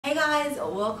guys,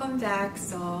 welcome back.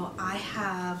 So I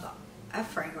have a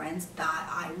fragrance that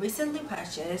I recently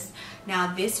purchased.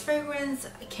 Now this fragrance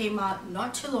came out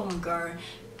not too long ago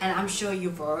and I'm sure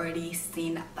you've already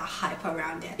seen the hype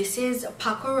around it. This is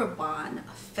Paco Rabanne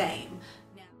Fame.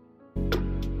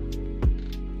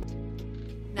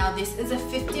 Now this is a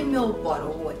 50ml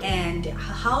bottle, and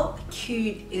how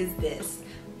cute is this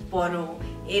bottle?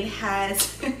 It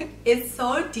has it's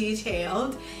so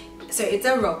detailed. So it's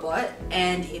a robot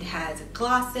and it has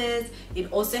glasses. It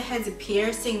also has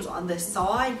piercings on the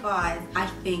side, guys. I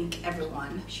think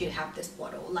everyone should have this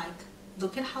bottle. Like,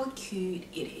 look at how cute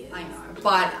it is. I know,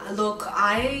 but look,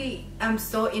 I am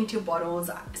so into bottles.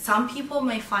 Some people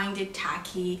may find it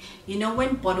tacky, you know,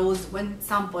 when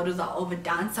some bottles are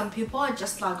overdone. Some people are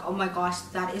just like, oh my gosh,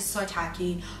 that is so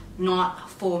tacky, not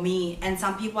for me. And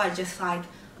some people are just like,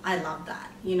 I love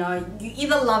that. You know, you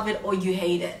either love it or you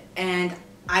hate it, and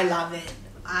I love it.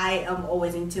 I am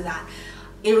always into that.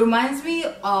 It reminds me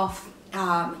of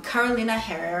Carolina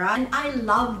Herrera, and I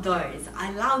love those.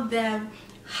 I love them.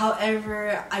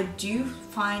 However, I do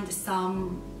find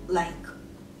some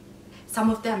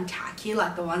of them tacky,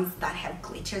 like the ones that have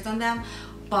glitters on them.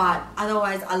 But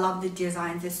otherwise, I love the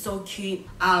designs. It's so cute.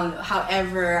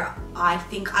 However, I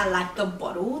think I like the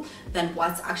bottle than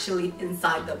what's actually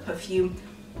inside the perfume.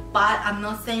 But I'm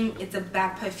not saying it's a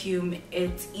bad perfume.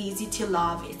 It's easy to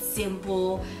love, it's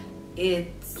simple,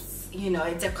 it's, you know,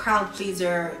 it's a crowd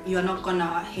pleaser. You're not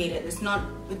gonna hate it.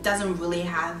 It doesn't really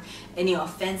have any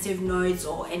offensive notes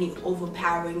or any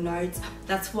overpowering notes.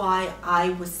 That's why I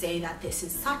would say that this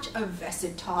is such a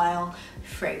versatile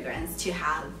fragrance to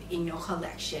have in your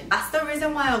collection. That's the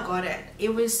reason why I got it.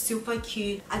 It was super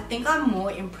cute. I think I'm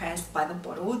more impressed by the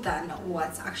bottle than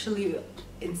what's actually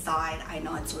inside. I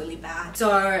know it's really bad.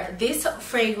 So this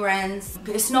fragrance,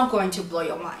 it's not going to blow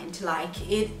your mind. Like,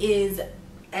 it is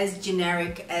as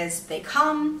generic as they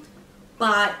come,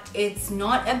 but it's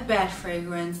not a bad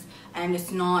fragrance, and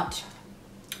it's not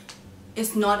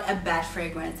a bad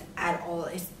fragrance at all.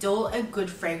 It's still a good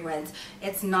fragrance.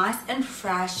 It's nice and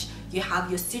fresh. You have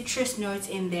your citrus notes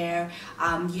in there.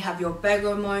 You have your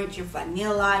bergamot, your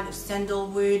vanilla, your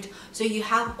sandalwood. So you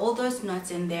have all those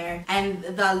notes in there. And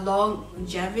the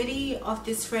longevity of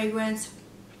this fragrance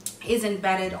isn't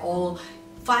bad at all.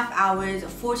 5 hours,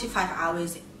 45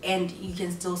 hours, and you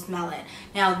can still smell it.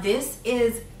 Now this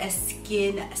is a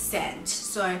skin scent.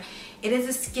 So it is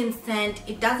a skin scent.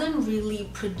 It doesn't really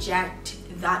project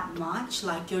that much.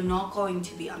 Like, you're not going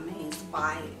to be amazed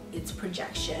by its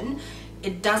projection.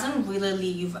 It doesn't really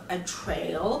leave a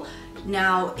trail.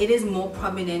 Now it is more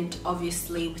prominent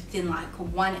obviously within like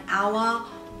 1 hour,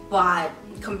 but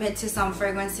compared to some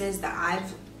fragrances that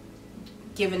I've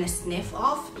given a sniff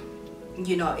of,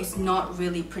 you know, it's not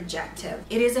really projective.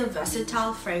 It is a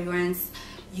versatile fragrance.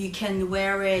 You can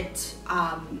wear it.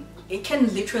 It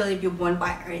can literally be worn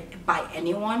by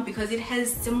anyone because it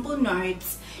has simple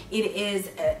notes. It is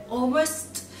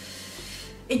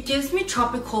it gives me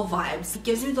tropical vibes. It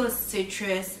gives me those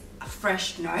citrus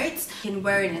fresh notes. You can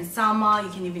wear it in summer. You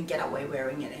can even get away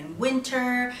wearing it in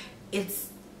winter. It's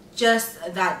just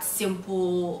that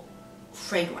simple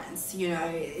fragrance, you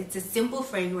know. It's a simple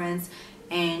fragrance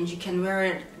and you can wear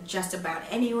it just about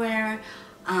anywhere.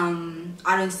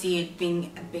 I don't see it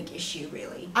being a big issue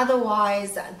really.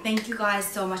 Otherwise, thank you guys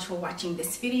so much for watching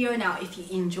this video. Now if you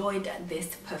enjoyed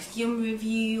this perfume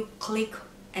review, click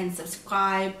and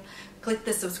subscribe. Click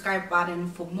the subscribe button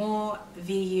for more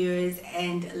videos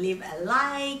and leave a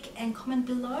like and comment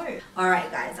below.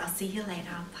 Alright guys, I'll see you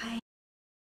later. Bye.